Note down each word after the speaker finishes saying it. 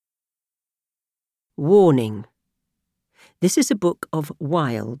Warning. This is a book of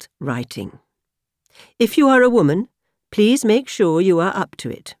wild writing. If you are a woman, please make sure you are up to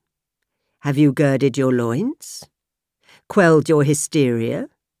it. Have you girded your loins? Quelled your hysteria?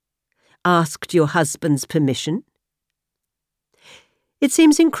 Asked your husband's permission? It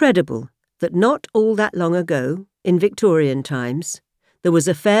seems incredible that not all that long ago, in Victorian times, there was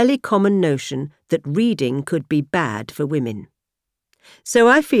a fairly common notion that reading could be bad for women. So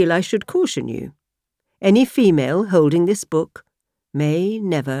I feel I should caution you. Any female holding this book may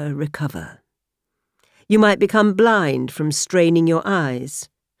never recover. You might become blind from straining your eyes,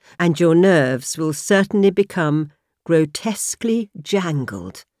 and your nerves will certainly become grotesquely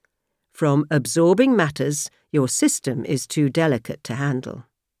jangled from absorbing matters your system is too delicate to handle.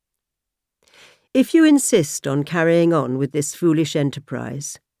 If you insist on carrying on with this foolish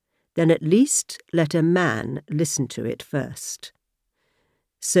enterprise, then at least let a man listen to it first,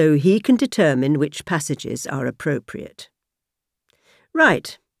 so he can determine which passages are appropriate.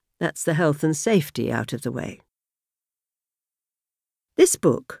 Right, that's the health and safety out of the way. This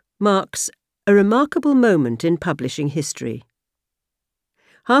book marks a remarkable moment in publishing history.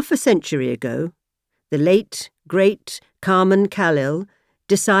 Half a century ago, the late, great Carmen Callil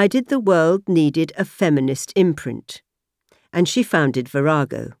decided the world needed a feminist imprint, and she founded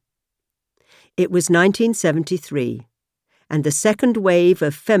Virago. It was 1973, and the second wave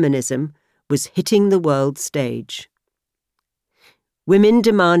of feminism was hitting the world stage. Women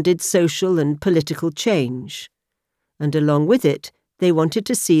demanded social and political change, and along with it, they wanted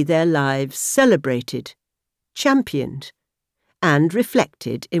to see their lives celebrated, championed, and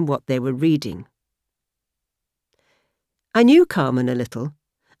reflected in what they were reading. I knew Carmen a little,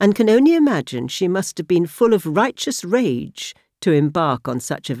 and can only imagine she must have been full of righteous rage to embark on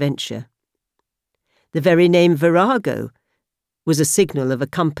such a venture. The very name Virago was a signal of a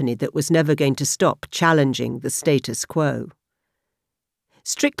company that was never going to stop challenging the status quo.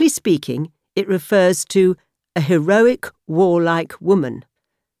 Strictly speaking, it refers to a heroic, warlike woman.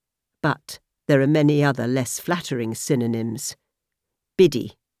 But there are many other less flattering synonyms.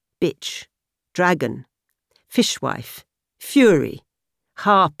 Biddy, bitch, dragon, fishwife, fury,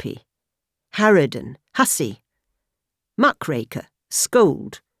 harpy, harridan, hussy, muckraker,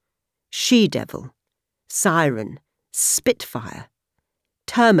 scold, she-devil, siren, spitfire,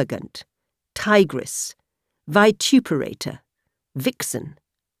 termagant, tigress, vituperator, vixen,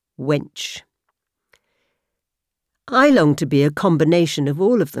 wench. I long to be a combination of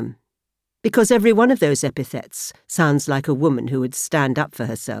all of them, because every one of those epithets sounds like a woman who would stand up for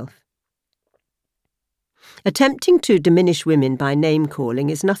herself. Attempting to diminish women by name-calling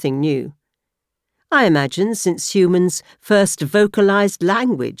is nothing new. I imagine since humans first vocalized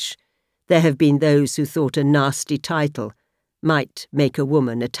language, there have been those who thought a nasty title might make a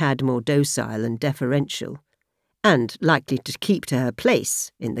woman a tad more docile and deferential, and likely to keep to her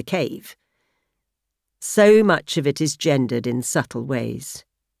place in the cave. So much of it is gendered in subtle ways.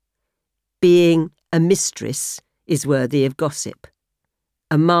 Being a mistress is worthy of gossip,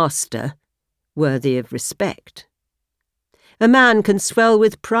 a master worthy of respect. A man can swell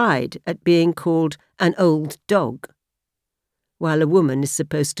with pride at being called an old dog, while a woman is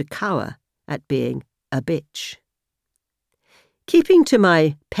supposed to cower at being a bitch. Keeping to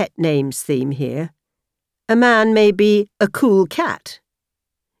my pet names theme here, a man may be a cool cat,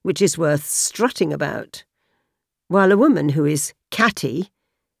 which is worth strutting about, while a woman who is catty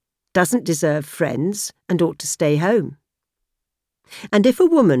doesn't deserve friends and ought to stay home. And if a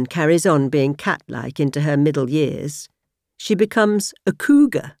woman carries on being cat-like into her middle years, she becomes a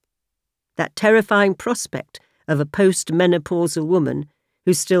cougar, that terrifying prospect of a post-menopausal woman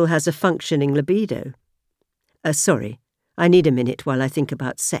who still has a functioning libido. Sorry, I need a minute while I think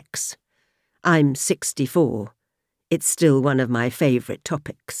about sex. I'm 64. It's still one of my favourite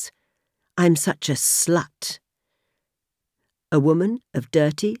topics. I'm such a slut. A woman of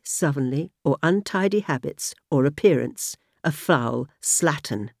dirty, slovenly, or untidy habits or appearance, a foul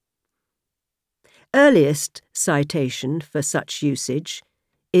slattern. Earliest citation for such usage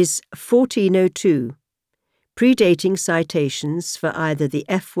is 1402, predating citations for either the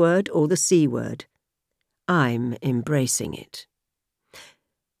F word or the C word. I'm embracing it.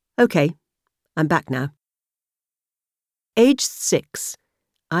 OK, I'm back now. Aged 6,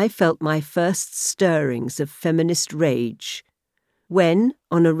 I felt my first stirrings of feminist rage when,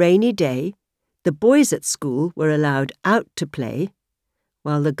 on a rainy day, the boys at school were allowed out to play,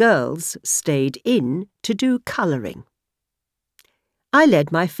 while the girls stayed in to do colouring. I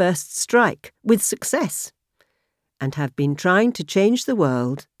led my first strike with success, and have been trying to change the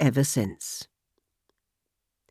world ever since.